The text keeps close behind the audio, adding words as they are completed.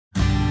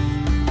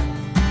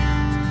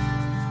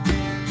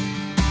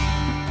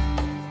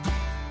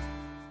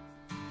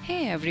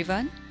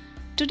everyone.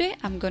 Today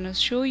I'm gonna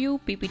show you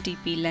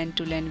PPTP LAN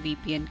to LAN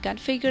VPN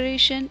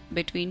configuration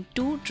between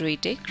two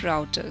DrayTek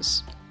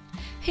routers.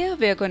 Here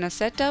we are gonna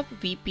set up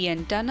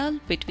VPN tunnel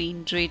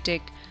between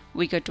DrayTek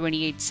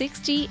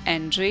Vigor2860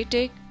 and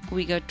DrayTek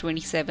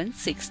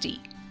Vigor2760.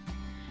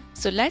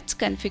 So let's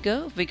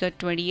configure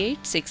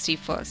Vigor2860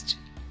 first.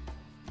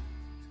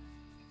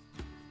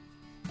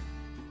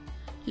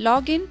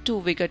 Log in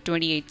to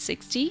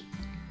Vigor2860.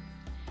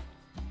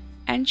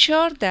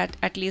 Ensure that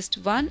at least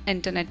one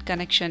internet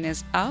connection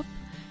is up.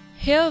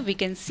 Here we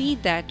can see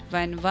that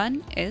when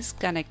one is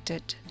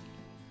connected.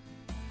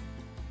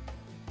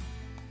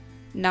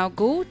 Now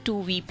go to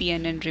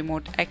VPN and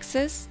remote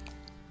access,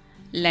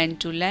 LAN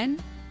to LAN.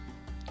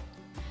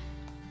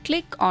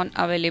 Click on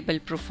available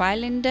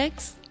profile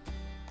index.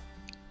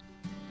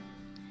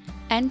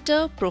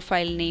 Enter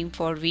profile name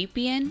for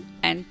VPN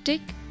and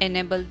tick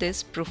enable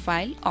this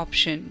profile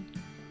option.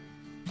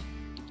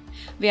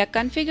 We are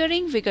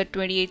configuring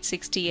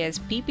Vigor2860 as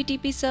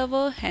PPTP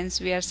server, hence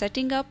we are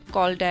setting up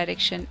call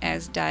direction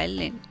as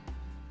dial-in.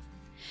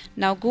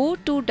 Now go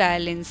to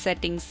dial-in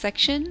settings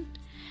section.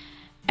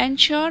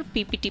 Ensure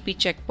PPTP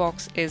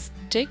checkbox is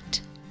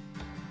ticked.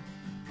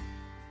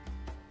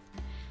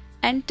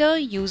 Enter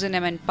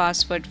username and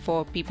password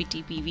for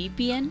PPTP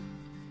VPN.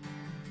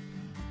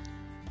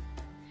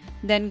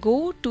 Then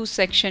go to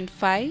section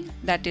 5,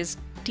 that is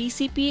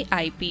TCP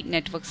IP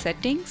network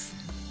settings.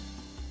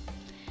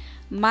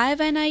 My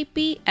WAN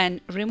IP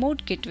and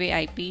remote gateway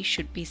IP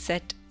should be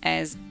set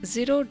as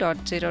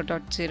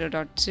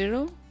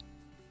 0.0.0.0.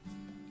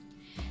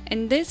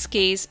 In this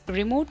case,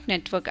 remote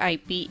network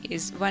IP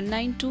is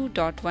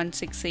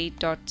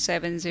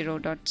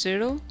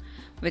 192.168.70.0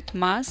 with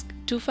mask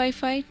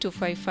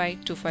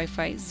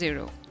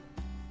 255.255.255.0.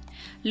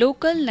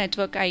 Local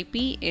network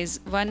IP is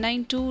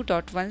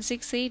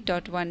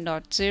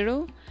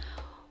 192.168.1.0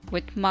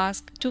 with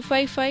mask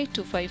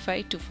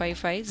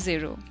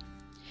 255.255.255.0.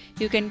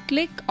 You can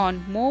click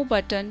on More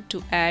button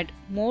to add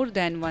more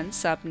than one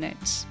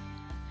subnets.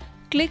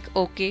 Click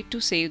OK to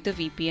save the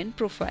VPN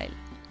profile.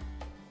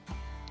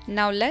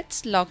 Now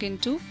let's log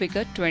into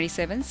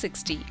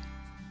Vigor2760.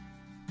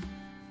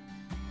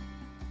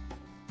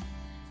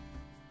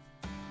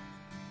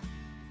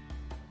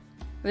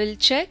 We'll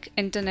check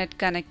internet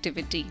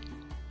connectivity.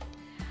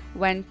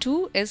 WAN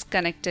 2 is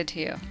connected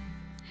here.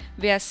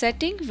 We are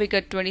setting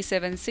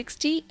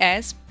Vigor2760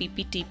 as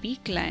PPTP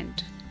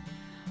client.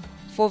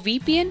 For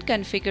VPN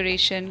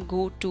configuration,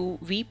 go to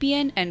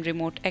VPN and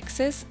remote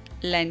access,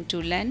 LAN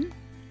to LAN.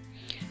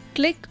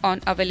 Click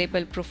on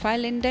available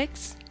profile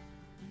index.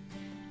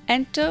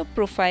 Enter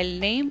profile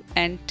name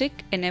and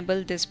tick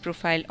enable this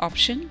profile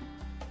option.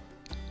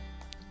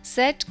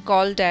 Set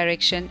call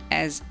direction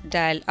as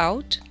dial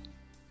out.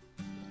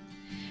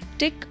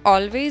 Tick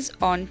always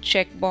on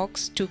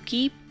checkbox to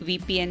keep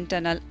VPN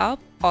tunnel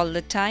up all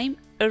the time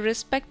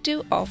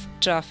irrespective of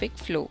traffic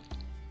flow.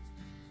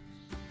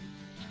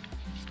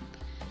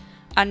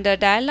 Under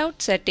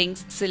dial-out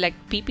settings, select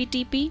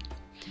PPTP,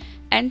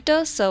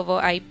 enter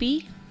server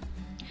IP.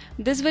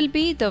 This will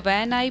be the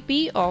WAN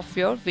IP of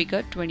your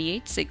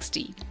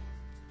Vigor2860.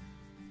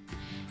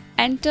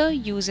 Enter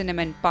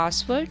username and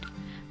password.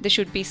 They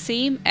should be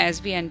same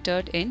as we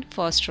entered in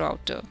first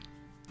router.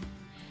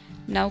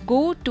 Now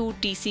go to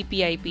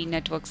TCP IP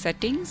network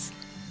settings.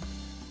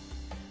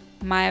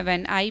 My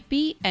WAN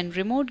IP and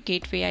remote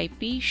gateway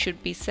IP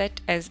should be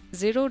set as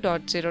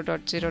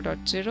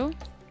 0.0.0.0.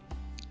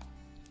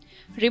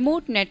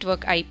 Remote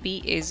network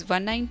IP is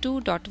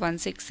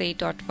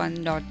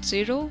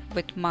 192.168.1.0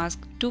 with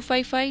mask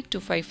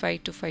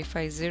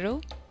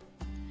 255.255.255.0.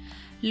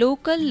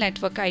 Local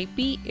network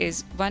IP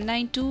is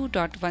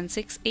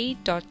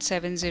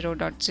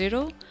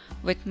 192.168.70.0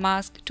 with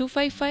mask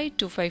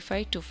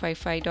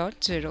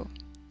 255.255.255.0.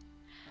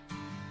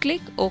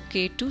 Click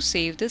OK to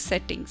save the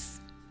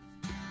settings.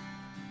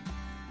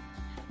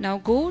 Now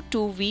go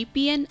to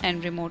VPN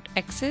and remote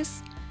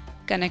access,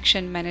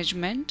 connection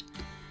management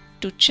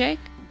to check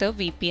the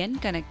VPN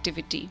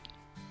connectivity.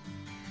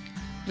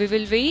 We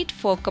will wait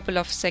for a couple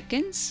of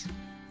seconds.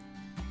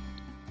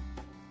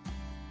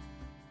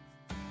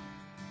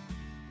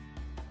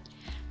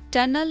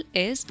 Tunnel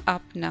is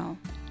up now.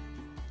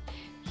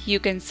 You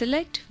can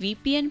select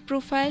VPN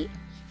profile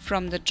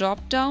from the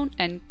drop down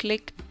and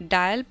click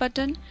dial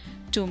button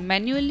to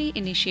manually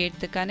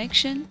initiate the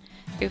connection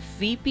if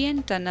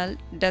VPN tunnel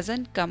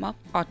doesn't come up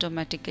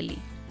automatically.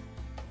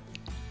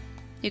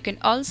 You can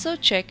also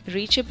check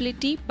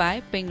reachability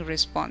by ping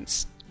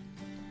response.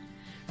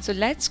 So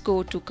let's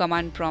go to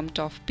command prompt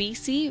of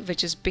PC,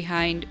 which is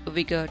behind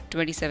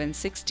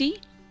Vigor2760.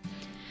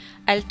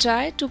 I'll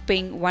try to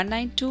ping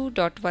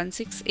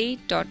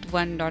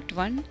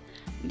 192.168.1.1,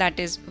 that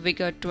is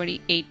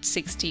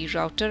Vigor2860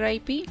 router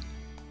IP.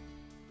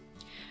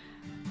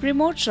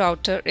 Remote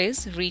router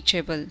is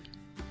reachable.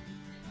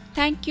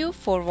 Thank you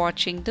for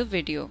watching the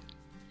video.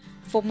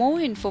 For more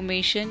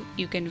information,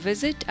 you can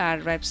visit our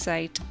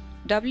website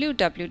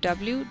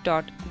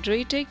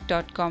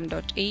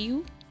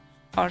www.draytek.com.au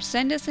or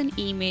send us an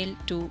email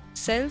to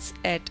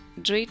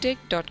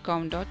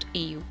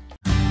sales@draytek.com.au.